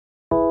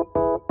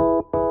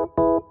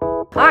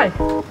Hi.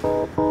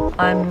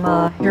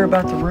 I'm here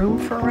about the room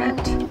for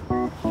rent.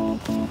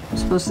 I'm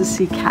supposed to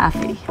see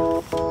Kathy.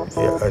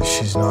 Yeah,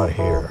 she's not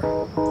here.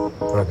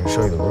 But I can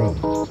show you the room.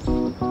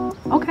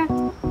 Okay.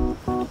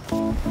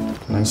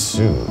 Nice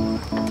suit.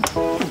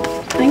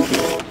 Thank you.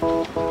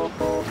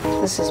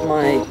 This is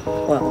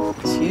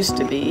this used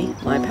to be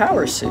my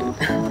power suit.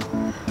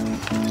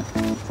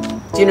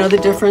 Do you know the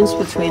difference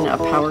between a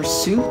power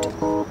suit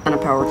and a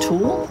power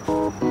tool?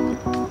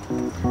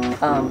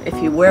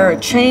 If you wear a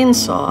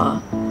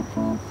chainsaw,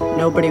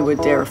 nobody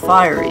would dare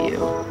fire you.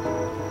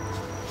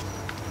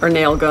 Or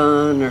nail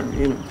gun, or,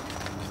 you know.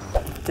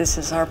 This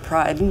is our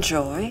pride and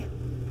joy,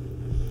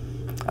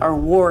 our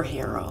war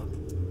hero.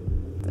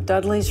 The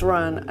Dudleys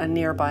run a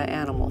nearby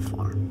animal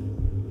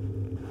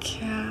farm.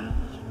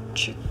 Cats,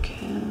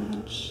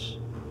 chickens,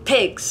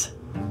 pigs.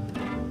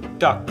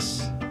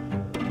 Ducks.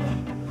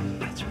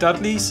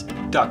 Dudley's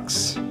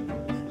ducks.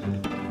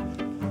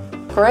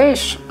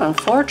 Grace,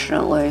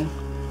 unfortunately,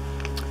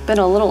 been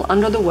a little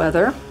under the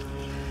weather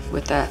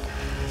with that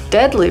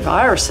deadly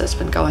virus that's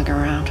been going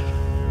around.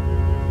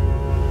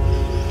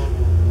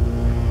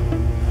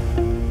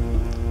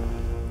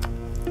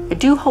 I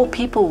do hope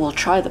people will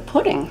try the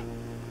pudding.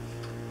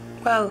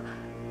 Well,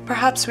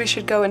 perhaps we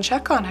should go and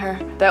check on her.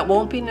 That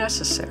won't be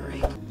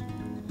necessary.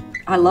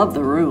 I love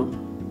the room.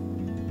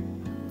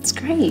 It's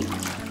great.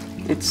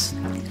 It's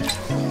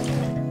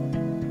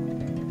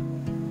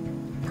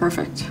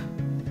perfect.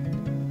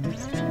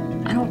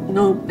 I don't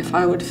know if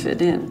I would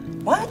fit in.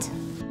 What?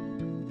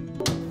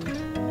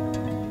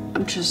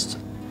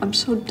 I'm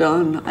so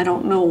done. I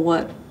don't know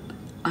what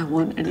I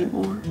want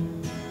anymore.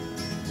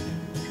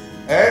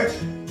 Ed?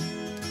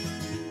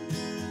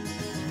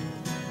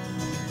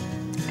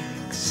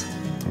 Eggs.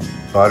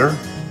 Butter?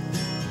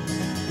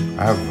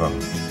 I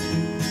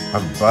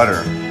have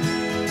butter.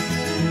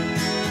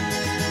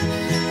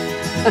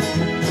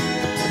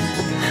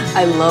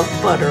 I love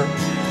butter.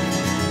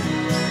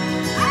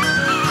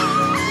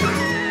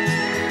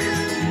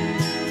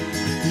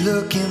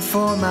 Looking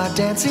for my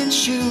dancing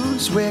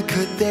shoes, where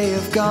could they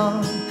have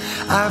gone?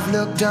 I've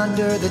looked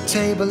under the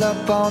table,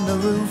 up on the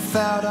roof,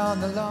 out on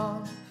the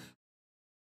lawn.